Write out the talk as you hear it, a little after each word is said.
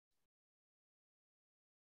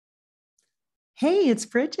Hey, it's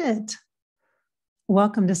Bridgette.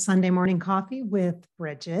 Welcome to Sunday Morning Coffee with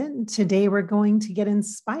Bridgette. Today we're going to get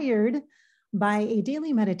inspired by a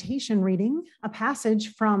daily meditation reading, a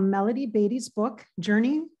passage from Melody Beattie's book,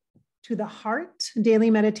 Journey to the Heart, Daily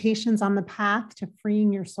Meditations on the Path to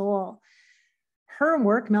Freeing Your Soul. Her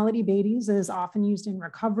work, Melody Beattie's, is often used in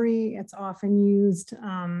recovery. It's often used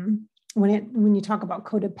when you talk about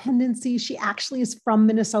codependency. She actually is from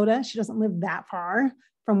Minnesota. She doesn't live that far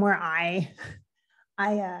from where I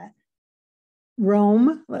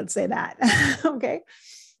roam, let's say that. Okay.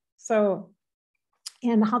 So,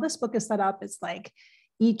 and how this book is set up is like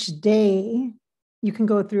each day you can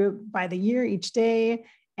go through it by the year each day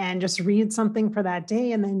and just read something for that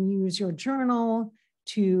day and then use your journal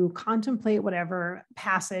to contemplate whatever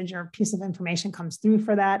passage or piece of information comes through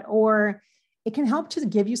for that. Or it can help to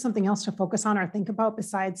give you something else to focus on or think about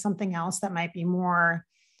besides something else that might be more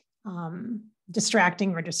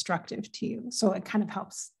distracting or destructive to you. So it kind of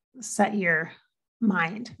helps set your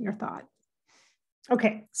mind, your thought.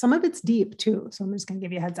 Okay, some of it's deep too, so I'm just going to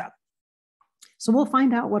give you a heads up. So we'll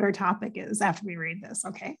find out what our topic is after we read this,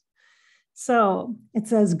 okay? So it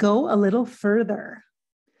says, go a little further.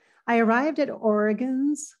 I arrived at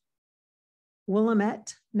Oregon's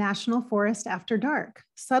Willamette National Forest after dark.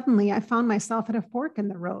 Suddenly, I found myself at a fork in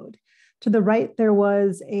the road. To the right, there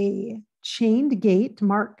was a chained gate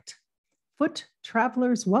marked Foot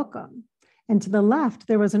Travelers Welcome. And to the left,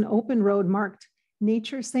 there was an open road marked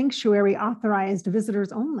Nature Sanctuary Authorized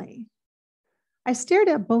Visitors Only. I stared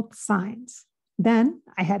at both signs. Then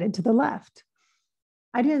I headed to the left.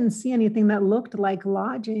 I didn't see anything that looked like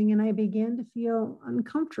lodging, and I began to feel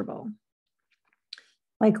uncomfortable.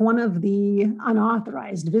 Like one of the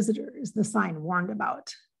unauthorized visitors the sign warned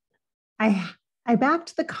about. I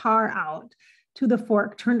backed the car out to the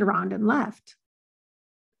fork, turned around, and left.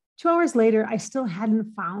 2 hours later, I still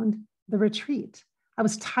hadn't found the retreat. I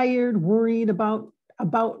was tired, worried about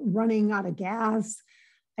running out of gas.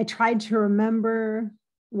 I tried to remember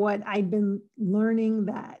what I'd been learning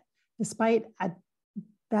I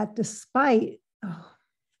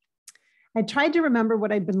tried to remember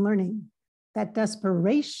what I'd been learning, that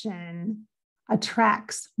desperation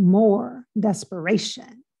attracts more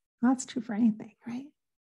desperation. Well, that's true for anything, right?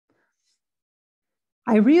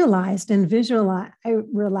 I relaxed and visualized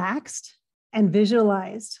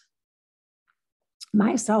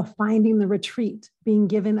myself finding the retreat, being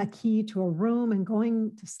given a key to a room and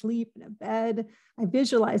going to sleep in a bed. I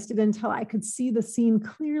visualized it until I could see the scene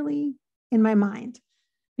clearly in my mind.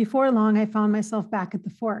 Before long, I found myself back at the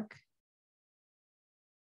fork.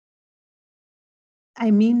 I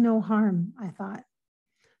mean no harm, I thought.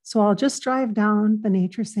 So I'll just drive down the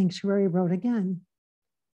Nature Sanctuary Road again,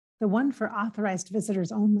 the one for authorized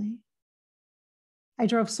visitors only. I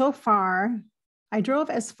drove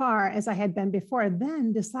as far as I had been before,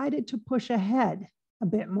 then decided to push ahead a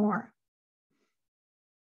bit more.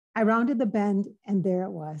 I rounded the bend, and there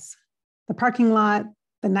it was, the parking lot,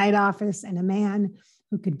 the night office, and a man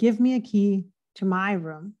who could give me a key to my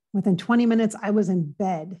room. Within 20 minutes, I was in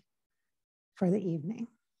bed for the evening.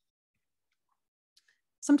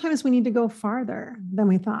 Sometimes we need to go farther than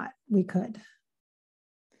we thought we could.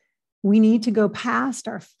 We need to go past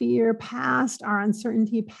our fear, past our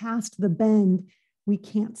uncertainty, past the bend we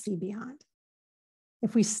can't see beyond.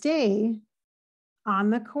 If we stay on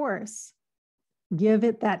the course, give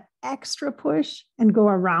it that extra push and go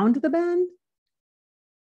around the bend,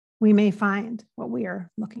 we may find what we are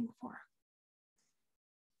looking for.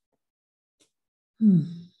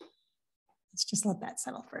 Let's just let that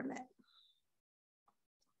settle for a minute.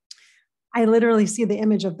 I literally see the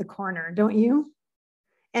image of the corner, don't you?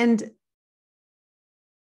 And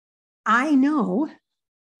I know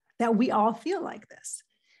that we all feel like this.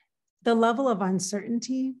 The level of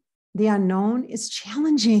uncertainty, the unknown is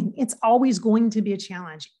challenging. It's always going to be a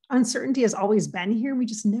challenge. Uncertainty has always been here. We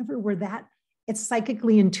just never were that. It's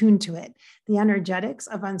psychically in tune to it. The energetics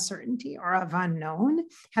of uncertainty or of unknown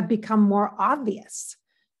have become more obvious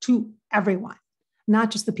to everyone,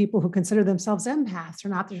 not just the people who consider themselves empaths, or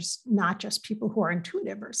not just people who are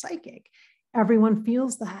intuitive or psychic. Everyone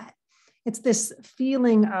feels that. It's this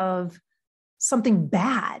feeling of something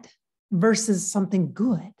bad versus something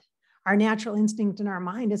good. Our natural instinct in our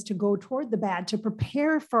mind is to go toward the bad, to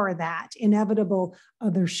prepare for that inevitable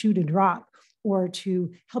other shoe to drop, or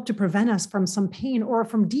to help to prevent us from some pain or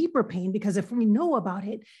from deeper pain, because if we know about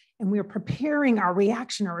it and we're preparing our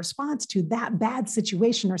reaction or response to that bad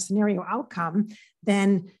situation or scenario outcome,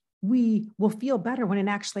 then we will feel better when it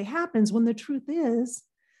actually happens, when the truth is,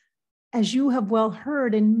 as you have well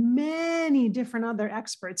heard, and many different other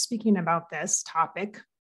experts speaking about this topic,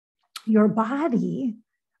 your body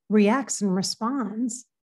reacts and responds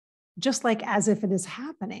just like as if it is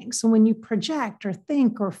happening. So when you project or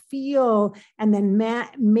think or feel and then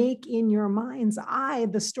make in your mind's eye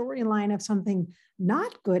the storyline of something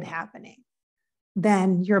not good happening,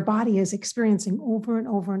 then your body is experiencing over and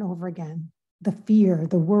over and over again the fear,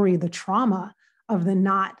 the worry, the trauma of the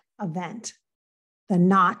not event, the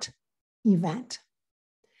not event.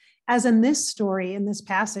 As in this story, in this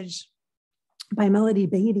passage by Melody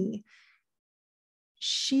Beatty,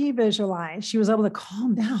 she visualized, she was able to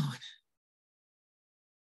calm down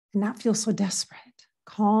and not feel so desperate,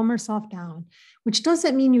 calm herself down, which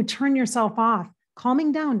doesn't mean you turn yourself off.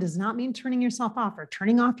 Calming down does not mean turning yourself off or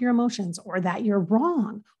turning off your emotions or that you're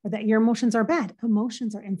wrong or that your emotions are bad.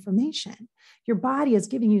 Emotions are information. Your body is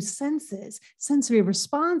giving you sensory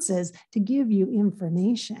responses to give you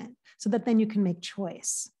information so that then you can make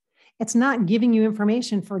choice. It's not giving you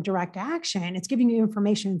information for direct action. It's giving you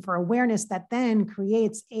information for awareness that then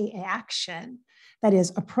creates an action that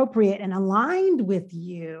is appropriate and aligned with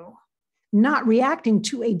you, not reacting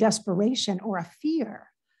to a desperation or a fear.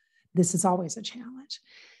 This is always a challenge.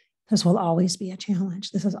 This will always be a challenge.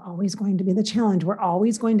 This is always going to be the challenge. We're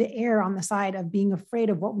always going to err on the side of being afraid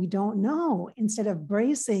of what we don't know instead of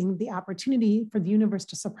embracing the opportunity for the universe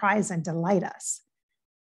to surprise and delight us.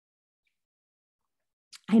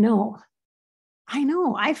 I know.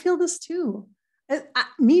 I feel this too.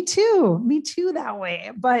 Me too that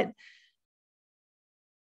way. But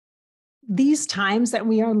these times that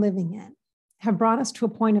we are living in have brought us to a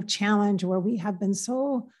point of challenge where we have been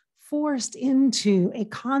so forced into a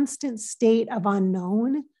constant state of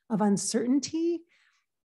unknown, of uncertainty,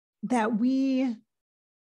 that we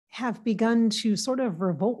have begun to sort of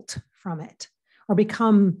revolt from it or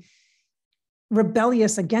become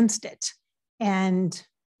rebellious against it. And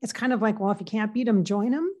it's kind of like, well, if you can't beat them,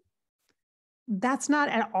 join them. That's not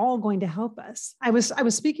at all going to help us. I was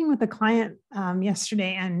speaking with a client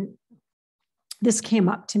yesterday, and this came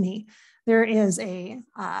up to me. There is a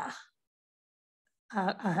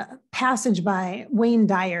passage by Wayne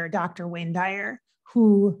Dyer, Dr. Wayne Dyer,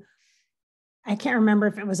 who I can't remember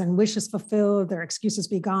if it was in Wishes Fulfilled or Excuses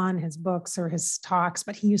Be Gone, his books or his talks,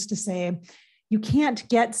 but he used to say, you can't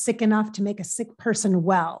get sick enough to make a sick person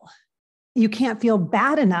well. You can't feel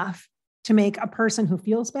bad enough to make a person who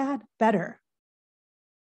feels bad better.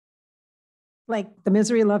 Like the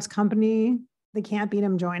misery loves company, they can't beat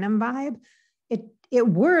them, join them vibe. It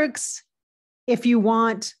works if you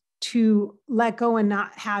want to let go and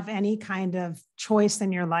not have any kind of choice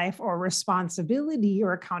in your life or responsibility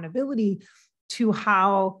or accountability to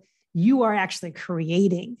how you are actually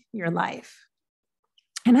creating your life.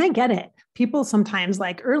 And I get it. People sometimes,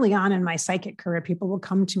 like early on in my psychic career, people will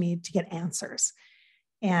come to me to get answers.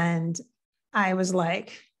 And I was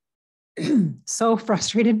like, so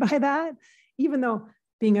frustrated by that, even though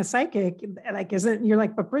being a psychic, like, you're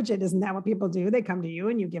like, but Bridgette, isn't that what people do? They come to you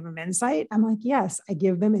and you give them insight. I'm like, yes, I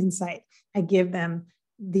give them insight. I give them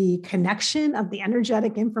the connection of the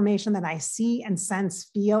energetic information that I see and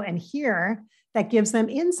sense, feel, and hear that gives them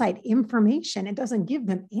insight, information. It doesn't give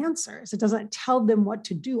them answers. It doesn't tell them what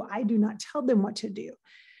to do. I do not tell them what to do.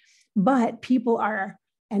 But people are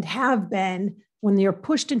and have been, when you're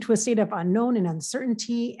pushed into a state of unknown and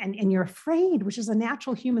uncertainty and you're afraid, which is a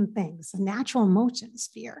natural human thing, it's a natural emotion,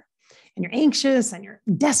 fear, and you're anxious and you're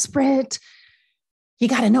desperate, you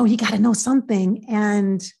got to know something.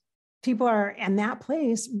 And people are in that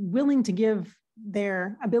place willing to give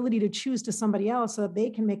their ability to choose to somebody else so that they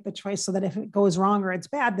can make the choice, so that if it goes wrong or it's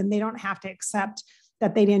bad, then they don't have to accept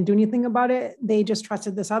that they didn't do anything about it. They just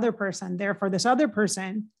trusted this other person. Therefore, this other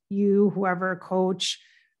person, you, whoever, coach,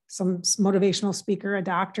 some motivational speaker, a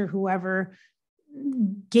doctor, whoever,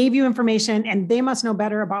 gave you information, and they must know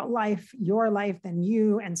better about life, your life, than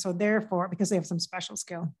you. And so therefore, because they have some special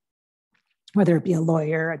skill, whether it be a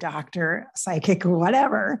lawyer, a doctor, a psychic, or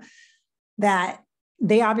whatever, that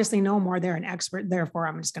they obviously know more, they're an expert. Therefore,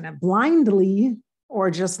 I'm just going to blindly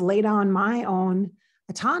or just lay down my own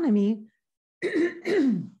autonomy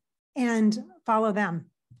and follow them.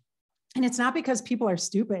 And it's not because people are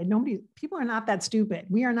stupid. People are not that stupid.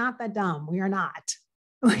 We are not that dumb. We are not.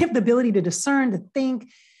 We have the ability to discern, to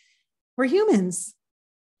think. We're humans.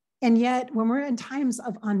 And yet, when we're in times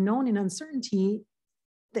of unknown and uncertainty,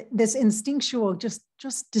 this instinctual,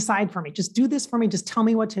 just decide for me, just do this for me, just tell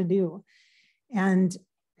me what to do. And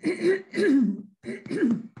excuse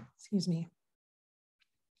me,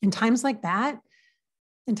 in times like that,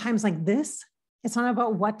 in times like this, it's not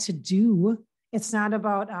about what to do. It's not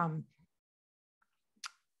about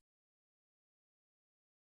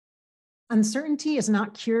uncertainty is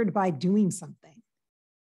not cured by doing something.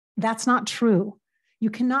 That's not true. You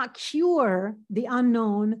cannot cure the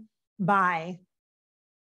unknown by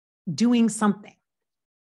doing something.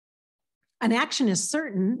 An action is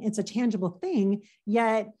certain, it's a tangible thing,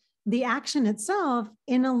 yet the action itself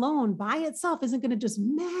in alone by itself isn't going to just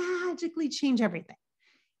magically change everything.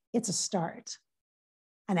 It's a start.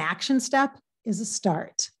 An action step is a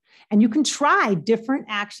start. And you can try different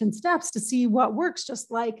action steps to see what works, just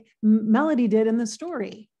like Melody did in the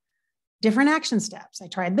story. Different action steps. I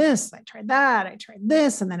tried this, I tried that, I tried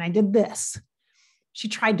this, and then I did this. She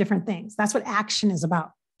tried different things. That's what action is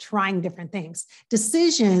about, trying different things.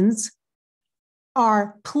 Decisions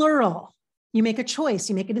are plural. You make a choice,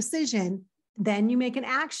 you make a decision, then you make an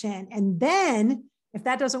action. And then if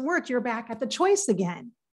that doesn't work, you're back at the choice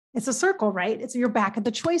again. It's a circle, right? You're back at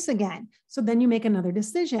the choice again. So then you make another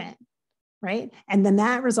decision, right? And then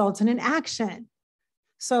that results in an action.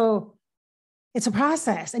 So it's a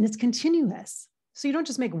process and it's continuous. So you don't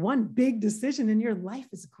just make one big decision and your life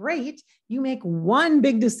is great. You make one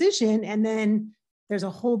big decision and then there's a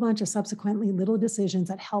whole bunch of subsequently little decisions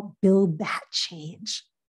that help build that change.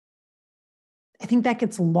 I think that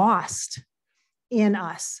gets lost in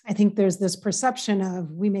us. I think there's this perception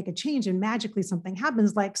of we make a change and magically something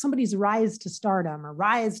happens, like somebody's rise to stardom or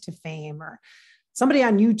rise to fame or somebody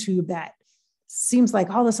on YouTube that seems like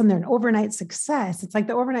all of a sudden they're an overnight success. It's like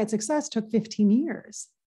the overnight success took 15 years.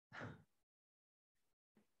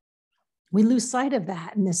 We lose sight of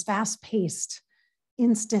that in this fast-paced,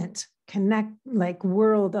 instant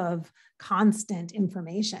world of constant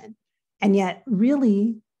information. And yet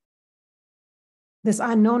really this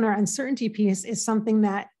unknown or uncertainty piece is something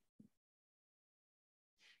that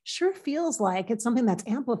sure feels like it's something that's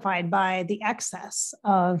amplified by the excess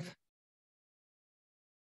of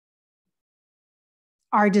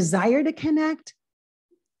our desire to connect.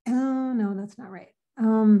 Oh, no, that's not right.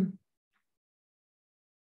 The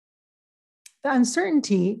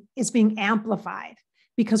uncertainty is being amplified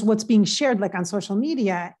because what's being shared, like on social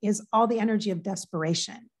media, is all the energy of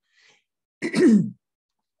desperation.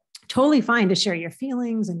 Totally fine to share your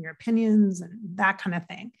feelings and your opinions and that kind of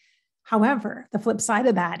thing. However, the flip side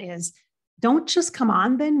of that is don't just come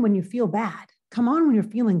on then when you feel bad. Come on when you're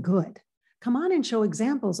feeling good. Come on and show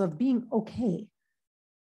examples of being okay.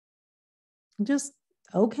 Just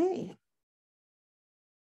okay.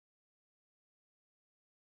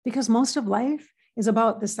 Because most of life is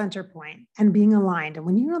about the center point and being aligned. And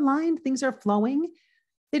when you're aligned, things are flowing.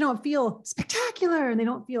 They don't feel spectacular and they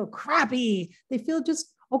don't feel crappy. They feel just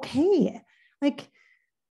okay. Like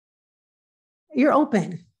you're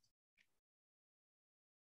open.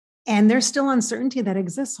 And there's still uncertainty that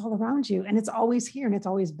exists all around you. And it's always here and it's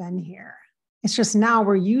always been here. It's just now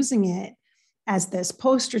we're using it as this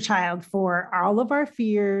poster child for all of our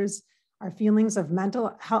fears, our feelings of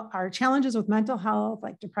mental health, our challenges with mental health,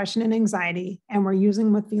 like depression and anxiety. And we're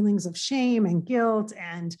using with feelings of shame and guilt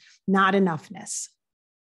and not enoughness.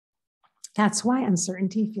 That's why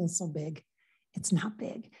uncertainty feels so big. It's not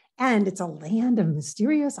big. And it's a land of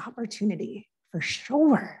mysterious opportunity for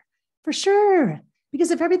sure. For sure.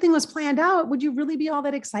 Because if everything was planned out, would you really be all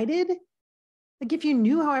that excited? Like if you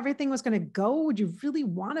knew how everything was going to go, would you really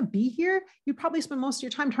want to be here? You'd probably spend most of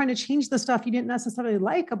your time trying to change the stuff you didn't necessarily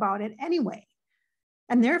like about it anyway.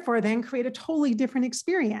 And therefore then create a totally different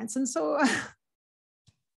experience. And so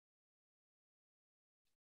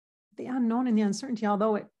the unknown and the uncertainty,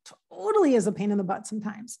 although it totally is a pain in the butt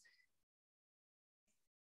sometimes,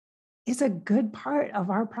 is a good part of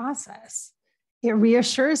our process. It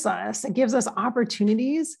reassures us, it gives us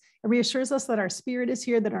opportunities. It reassures us that our spirit is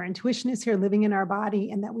here, that our intuition is here living in our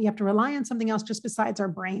body, and that we have to rely on something else just besides our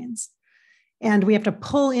brains. And we have to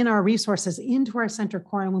pull in our resources into our center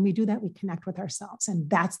core. And when we do that, we connect with ourselves. And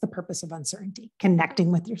that's the purpose of uncertainty,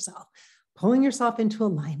 connecting with yourself, pulling yourself into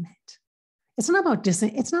alignment. It's not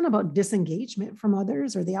about disengagement from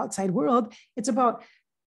others or the outside world. It's about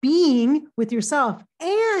being with yourself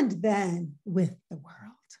and then with the world,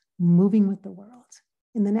 moving with the world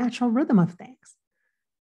in the natural rhythm of things.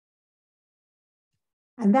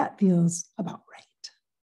 And that feels about right.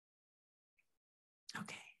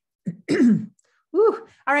 Okay. Ooh,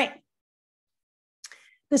 all right.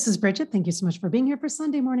 This is Bridgette. Thank you so much for being here for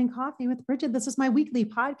Sunday Morning Coffee with Bridgette. This is my weekly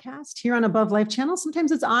podcast here on Above Life channel.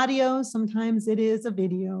 Sometimes it's audio, sometimes it is a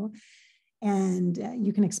video, and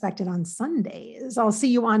you can expect it on Sundays. I'll see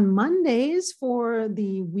you on Mondays for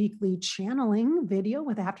the weekly channeling video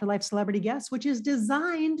with Afterlife Celebrity Guests, which is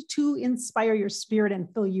designed to inspire your spirit and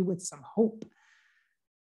fill you with some hope.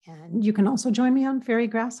 And you can also join me on Fairy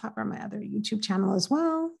Grasshopper, my other YouTube channel as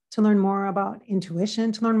well, to learn more about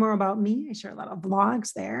intuition, to learn more about me. I share a lot of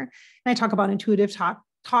vlogs there. And I talk about intuitive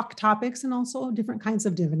talk topics and also different kinds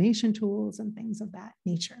of divination tools and things of that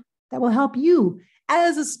nature that will help you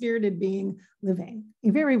as a spirited being living a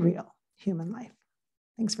very real human life.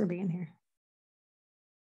 Thanks for being here.